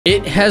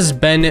It has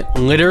been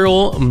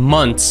literal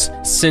months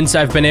since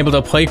I've been able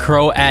to play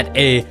Crow at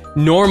a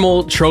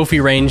normal trophy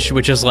range,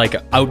 which is like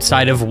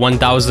outside of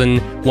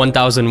 1,000,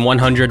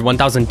 1,100,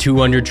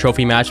 1,200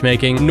 trophy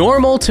matchmaking.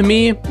 Normal to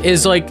me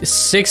is like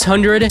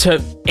 600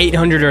 to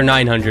 800 or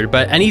 900,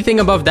 but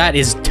anything above that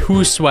is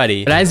too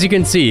sweaty. But as you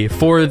can see,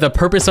 for the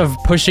purpose of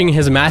pushing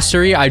his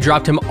mastery, I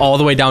dropped him all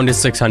the way down to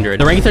 600.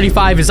 The rank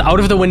 35 is out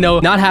of the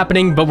window, not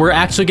happening, but we're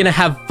actually gonna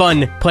have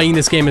fun playing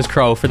this game as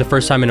Crow for the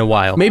first time in a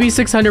while. Maybe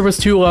 600 was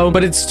too low,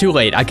 but it's too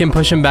late. I can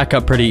push him back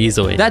up pretty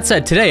easily. That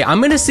said, today I'm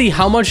gonna see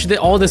how much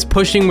all this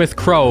pushing with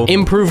Crow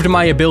improved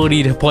my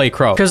ability to play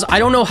Crow, because I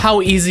don't know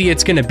how easy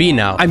it's gonna be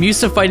now. I'm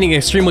used to fighting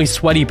extremely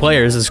sweaty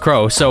players as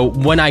Crow, so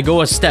when I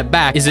go a step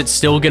back, is it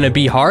still gonna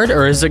be hard,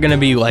 or is it gonna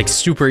be like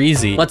super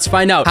easy? Let's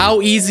find out. How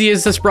easy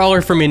is this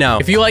brawler for me now?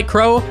 If you like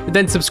Crow,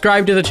 then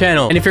subscribe to the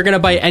channel, and if you're gonna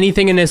buy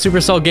anything in a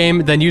Supercell game,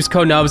 then use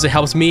code NUBS. It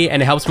helps me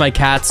and it helps my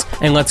cats,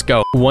 and let's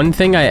go. One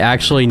thing I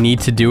actually need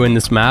to do in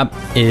this map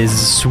is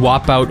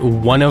swap out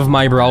one of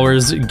my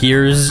brawlers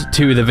gears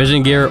to the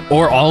vision gear,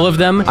 or all of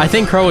them. I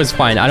think Crow is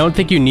fine. I don't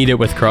think you need it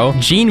with Crow.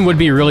 Jean would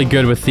be really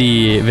good with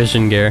the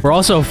vision gear. We're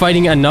also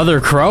fighting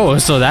another Crow,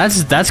 so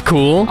that's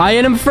cool. I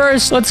hit him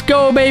first. Let's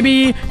go,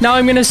 baby. Now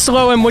I'm gonna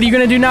slow him. What are you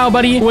gonna do now,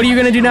 buddy? What are you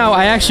gonna do now?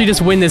 I actually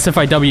just win this if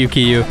I W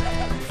key you.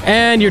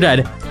 And you're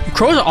dead.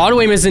 Crow's auto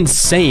aim is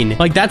insane.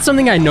 Like, that's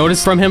something I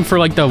noticed from him for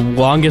like the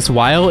longest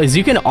while, is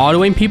you can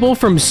auto aim people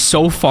from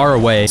so far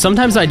away.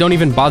 Sometimes I don't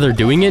even bother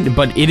doing it,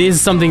 but it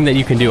is something that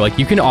you can do. Like,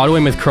 you can auto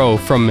aim with Crow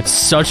from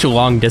such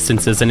long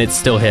distances and it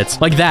still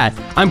hits. Like that.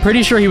 I'm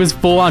pretty sure he was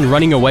full on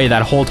running away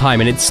that whole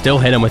time and it still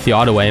hit him with the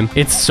auto aim.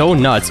 It's so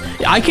nuts.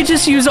 I could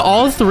just use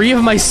all three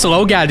of my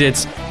slow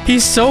gadgets.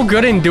 He's so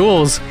good in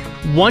duels.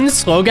 One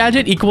slow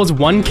gadget equals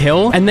 1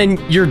 kill, and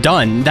then you're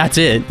done. That's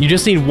it. You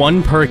just need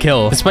 1 per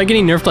kill. Despite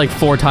getting nerfed like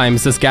 4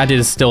 times, this gadget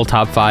is still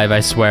top 5, I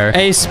swear.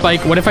 Hey,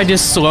 Spike, what if I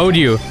just slowed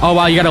you? Oh,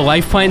 wow, you got a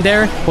life plant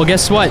there? Well,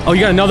 guess what? Oh, you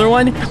got another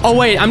one? Oh,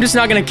 wait, I'm just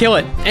not gonna kill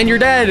it. And you're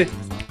dead.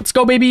 Let's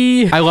go,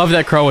 baby. I love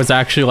that Crow is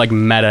actually like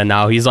meta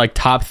now. He's like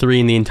top 3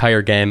 in the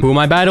entire game. Who am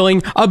I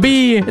battling? A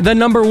B, the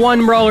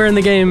 #1 brawler in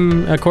the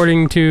game,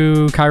 according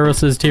to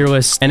Kairos's tier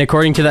list. And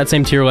according to that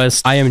same tier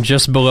list, I am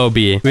just below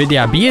B. But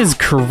yeah, B is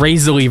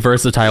crazily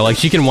versatile. Like,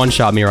 she can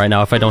one-shot me right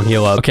now if I don't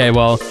heal up. Okay,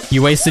 well,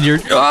 you wasted your...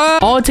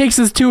 All it takes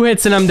is 2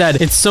 hits and I'm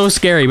dead. It's so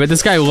scary, but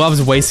this guy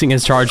loves wasting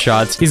his charge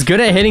shots. He's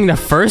good at hitting the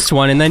first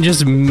one and then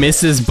just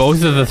misses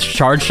both of the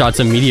charge shots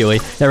immediately.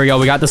 There we go.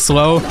 We got the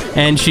slow,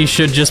 and she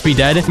should just be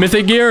dead.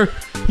 Mythic gear.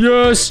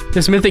 Yes!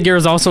 This mythic gear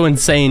is also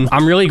insane.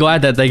 I'm really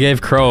glad that they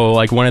gave Crow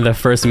like one of the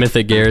first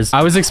mythic gears.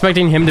 I was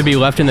expecting him to be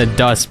left in the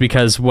dust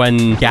because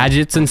when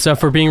gadgets and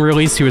stuff were being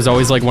released, he was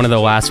always like one of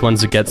the last ones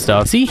to get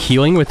stuff. Is he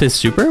healing with his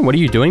super? What are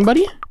you doing,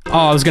 buddy?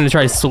 Oh, I was gonna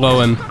try to slow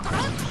him.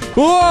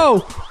 Whoa!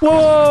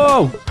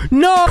 Whoa!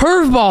 No!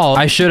 Curveball!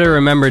 I should have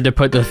remembered to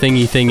put the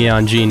thingy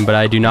on Jean, but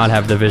I do not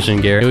have the vision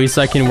gear. At least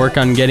I can work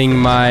on getting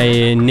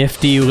my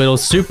nifty little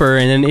super,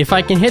 and then if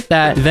I can hit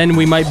that, then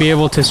we might be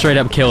able to straight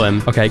up kill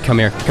him. Okay, come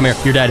here. Come here.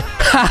 You're dead.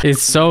 Ha!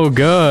 It's so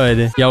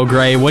good. Yo,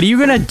 Gray, what are you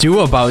gonna do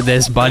about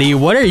this, buddy?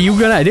 What are you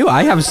gonna do?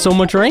 I have so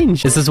much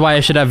range. This is why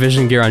I should have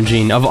vision gear on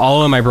Jean. Of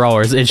all of my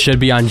brawlers, it should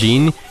be on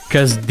Jean,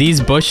 because these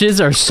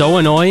bushes are so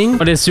annoying.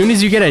 But as soon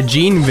as you get a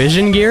Jean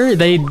vision gear,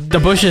 the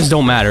bushes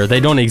don't matter. They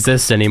don't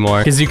exist anymore,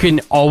 because you can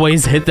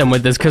always hit them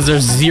with this because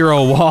there's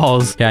 0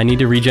 walls. Yeah, I need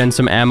to regen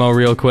some ammo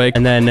real quick.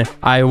 And then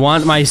I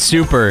want my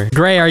super.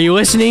 Gray, are you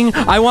listening?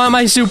 I want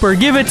my super.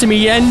 Give it to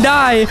me and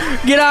die.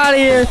 Get out of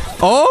here.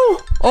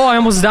 Oh, I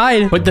almost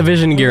died. Put the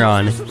vision gear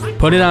on.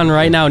 Put it on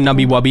right now,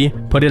 Nubby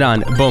Wubby. Put it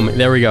on. Boom.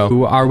 There we go.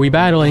 Who are we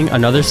battling?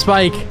 Another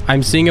Spike.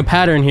 I'm seeing a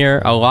pattern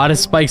here. A lot of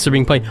Spikes are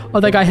being played. Oh,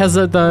 that guy has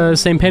the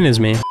same pin as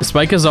me.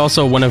 Spike is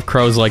also one of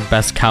Crow's like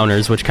best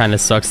counters, which kind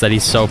of sucks that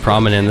he's so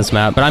prominent in this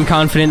map. But I'm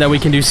confident that we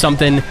can do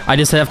something. I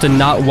just have to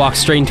not walk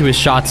straight into his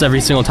shots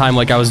every single time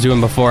like I was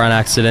doing before on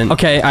accident.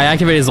 Okay, I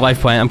activated his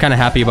life plant. I'm kind of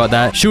happy about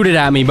that. Shoot it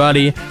at me,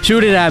 buddy.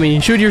 Shoot it at me.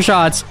 Shoot your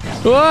shots.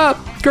 Whoa!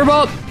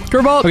 Curveball!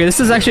 Curveball. Okay, this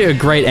is actually a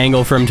great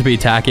angle for him to be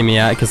attacking me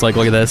at, because like,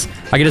 look at this.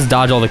 I can just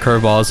dodge all the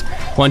curveballs.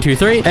 1, 2,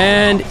 3,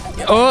 and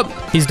oh,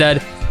 he's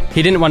dead.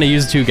 He didn't want to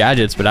use 2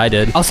 gadgets, but I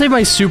did. I'll save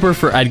my super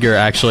for Edgar,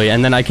 actually,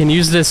 and then I can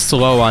use this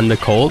slow on the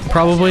Colt,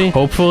 probably.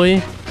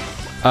 Hopefully.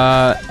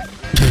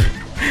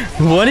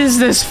 What is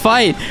this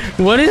fight?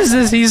 What is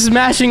this? He's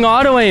smashing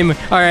auto aim.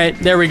 All right,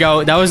 there we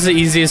go. That was the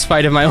easiest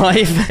fight of my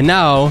life. And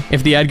now,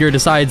 if the Edgar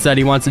decides that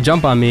he wants to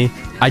jump on me,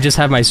 I just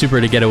have my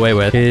super to get away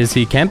with. Is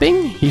he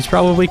camping? He's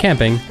probably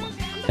camping.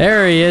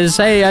 There he is.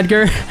 Hey,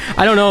 Edgar.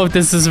 I don't know if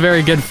this is a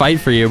very good fight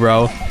for you,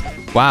 bro.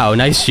 Wow,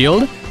 nice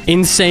shield.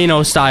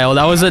 Insano style.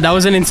 That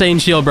was an insane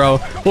shield, bro.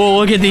 Oh,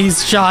 look at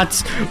these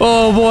shots.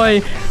 Oh,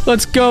 boy.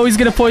 Let's go. He's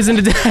gonna poison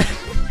to death.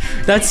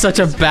 That's such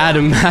a bad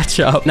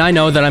matchup. Now I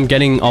know that I'm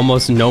getting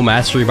almost no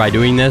mastery by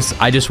doing this.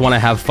 I just want to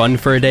have fun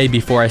for a day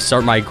before I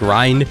start my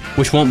grind,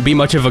 which won't be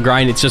much of a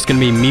grind. It's just going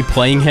to be me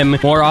playing him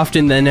more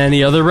often than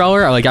any other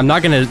brawler. Like, I'm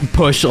not going to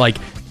push like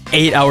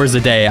 8 hours a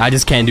day. I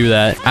just can't do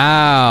that.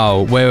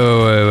 Ow.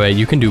 Wait.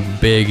 You can do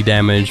big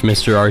damage,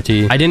 Mr.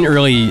 RT. I didn't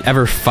really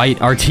ever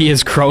fight RT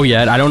as Crow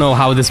yet. I don't know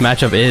how this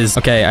matchup is.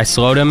 Okay, I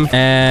slowed him,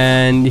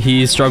 and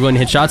he's struggling to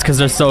hit shots because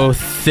they're so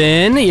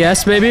thin.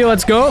 Yes, baby.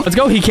 Let's go. Let's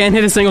go. He can't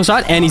hit a single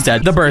shot, and he's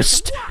dead. The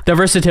burst. The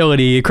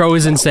versatility. Crow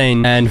is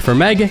insane. And for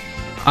Meg,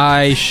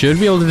 I should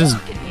be able to just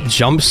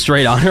jump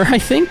straight on her, I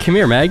think. Come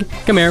here, Meg.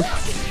 Come here.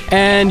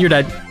 And you're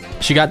dead.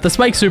 She got the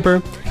spike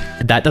super.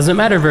 That doesn't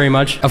matter very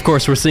much. Of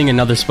course, we're seeing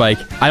another spike.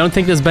 I don't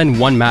think there's been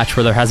one match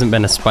where there hasn't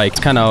been a spike.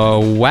 It's kind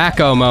of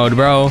wacko mode,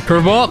 bro.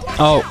 Curveball.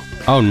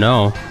 Oh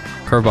no.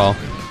 Curveball.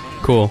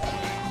 Cool.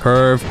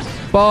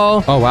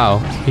 Curveball. Oh, wow.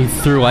 He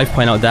threw life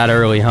point out that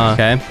early, huh?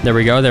 Okay. There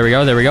we go. There we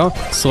go. There we go.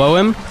 Slow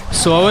him.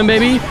 Slow him,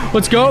 baby.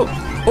 Let's go.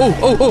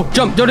 Oh,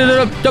 jump.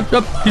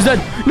 Jump. He's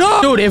dead.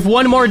 No! Dude, if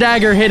one more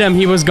dagger hit him,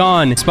 he was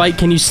gone. Spike,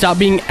 can you stop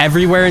being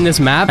everywhere in this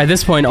map? At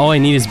this point, all I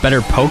need is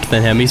better poke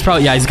than him. He's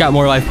probably, yeah, he's got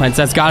more life points.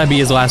 That's gotta be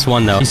his last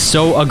one, though. He's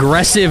so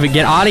aggressive.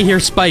 Get out of here,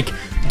 Spike.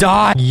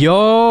 Die.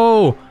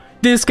 Yo.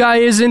 This guy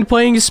isn't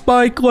playing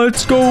Spike.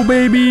 Let's go,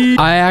 baby.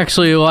 I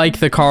actually like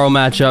the Carl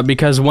matchup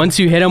because once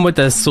you hit him with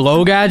the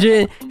slow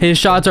gadget, his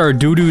shots are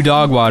doo-doo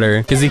dog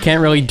water because he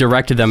can't really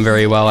direct them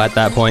very well at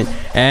that point.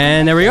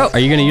 And there we go. Are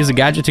you going to use a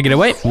gadget to get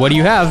away? What do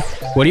you have?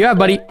 What do you have,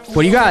 buddy?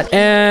 What do you got?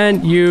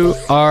 And you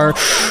are...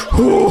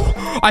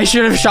 I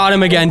should have shot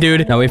him again,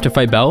 dude. Now we have to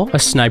fight Belle, a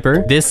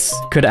sniper. This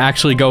could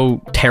actually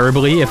go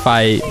terribly if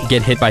I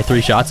get hit by 3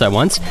 shots at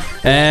once.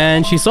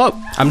 And she's slow.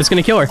 I'm just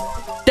going to kill her.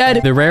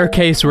 Dead. The rare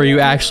case where you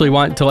actually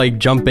want to like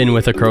jump in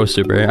with a Crow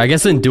super. I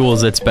guess in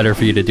duels it's better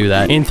for you to do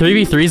that. In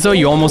 3v3s though,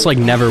 you almost like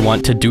never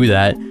want to do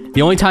that.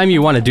 The only time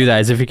you want to do that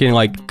is if you can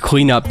like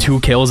clean up 2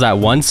 kills at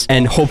once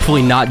and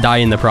hopefully not die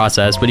in the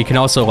process. But you can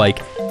also like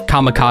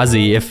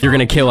kamikaze if you're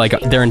gonna kill like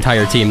their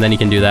entire team, then you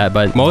can do that.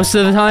 But most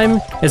of the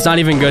time it's not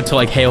even good to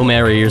like Hail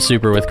Mary your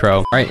super with Crow.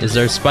 All right, is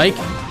there a spike?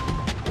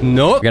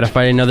 Nope. Gotta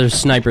fight another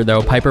sniper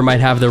though. Piper might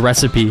have the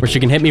recipe where she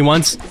can hit me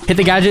once, hit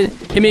the gadget,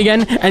 hit me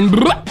again, and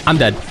I'm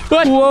dead.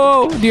 What?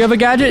 Whoa, do you have a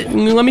gadget?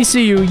 Let me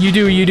see you. You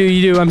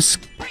do. I'm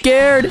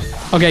scared.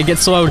 Okay, get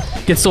slowed.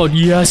 Get slowed.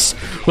 Yes.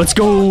 Let's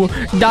go.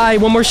 Die.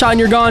 One more shot and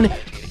you're gone.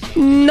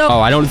 No.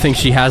 Oh, I don't think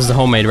she has the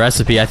homemade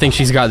recipe. I think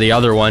she's got the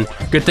other one.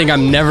 Good thing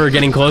I'm never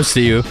getting close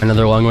to you.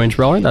 Another long-range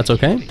brawler. That's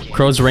okay.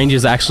 Crow's range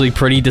is actually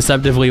pretty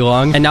deceptively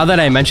long. And now that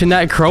I mentioned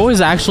that, Crow has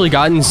actually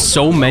gotten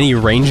so many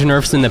range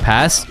nerfs in the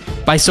past.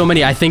 By so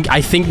many, I think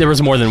there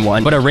was more than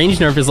one. But a range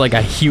nerf is like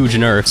a huge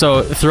nerf.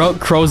 So throughout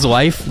Crow's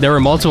life, there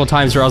were multiple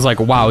times where I was like,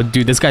 wow,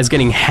 dude, this guy's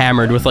getting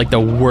hammered with like the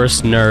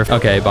worst nerf.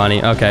 Okay,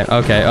 Bonnie.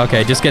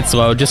 Okay. Just get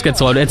slowed. Just get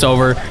slowed. It's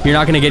over. You're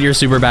not going to get your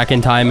super back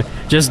in time.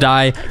 Just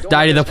die.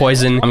 Die to the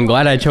poison. I'm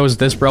glad I chose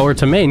this brawler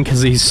to main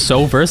because he's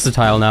so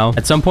versatile now.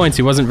 At some points,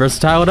 he wasn't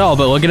versatile at all,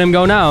 but look at him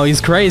go now.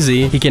 He's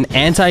crazy. He can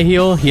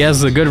anti-heal. He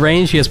has a good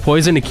range. He has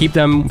poison to keep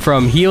them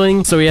from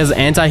healing. So he has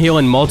anti-heal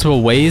in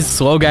multiple ways.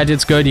 Slow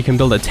gadget's good. You can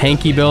build a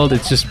tanky build.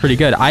 It's just pretty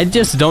good. I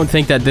just don't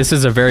think that this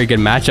is a very good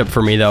matchup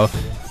for me, though.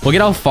 Look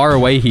at how far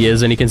away he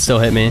is and he can still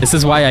hit me. This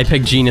is why I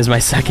picked Jean as my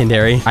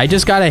secondary. I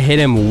just gotta hit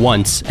him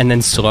once and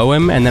then slow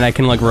him, and then I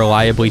can like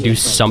reliably do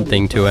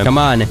something to him. Come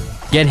on.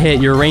 Get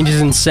hit. Your range is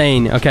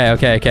insane. Okay.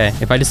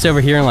 If I just stay over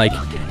here and like...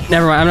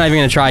 Never mind. I'm not even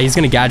gonna try. He's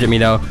gonna gadget me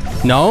though.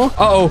 No?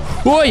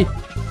 Uh-oh. Oi!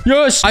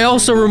 Yes! I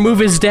also remove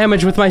his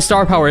damage with my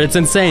star power. It's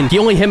insane. He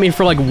only hit me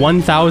for like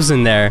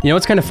 1,000 there. You know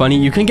what's kind of funny?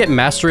 You can get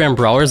mastery on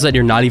brawlers that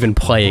you're not even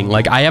playing.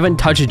 Like, I haven't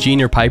touched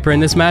Jean or Piper in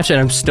this match, and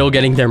I'm still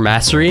getting their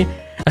mastery.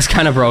 That's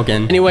kind of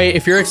broken. Anyway,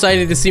 if you're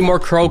excited to see more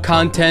Crow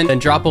content, then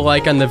drop a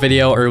like on the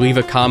video or leave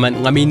a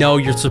comment. Let me know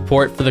your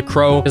support for the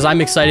Crow, because I'm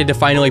excited to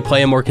finally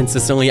play him more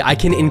consistently. I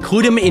can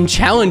include him in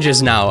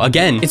challenges now.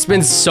 Again, it's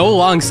been so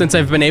long since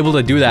I've been able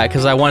to do that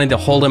because I wanted to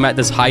hold him at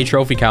this high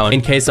trophy count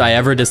in case I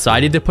ever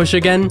decided to push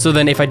again. So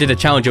then if I did a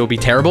challenge, it would be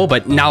terrible.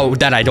 But now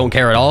that I don't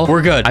care at all,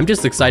 we're good. I'm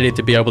just excited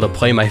to be able to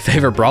play my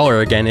favorite brawler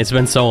again. It's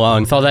been so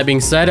long. With all that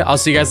being said, I'll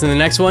see you guys in the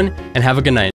next one, and have a good night.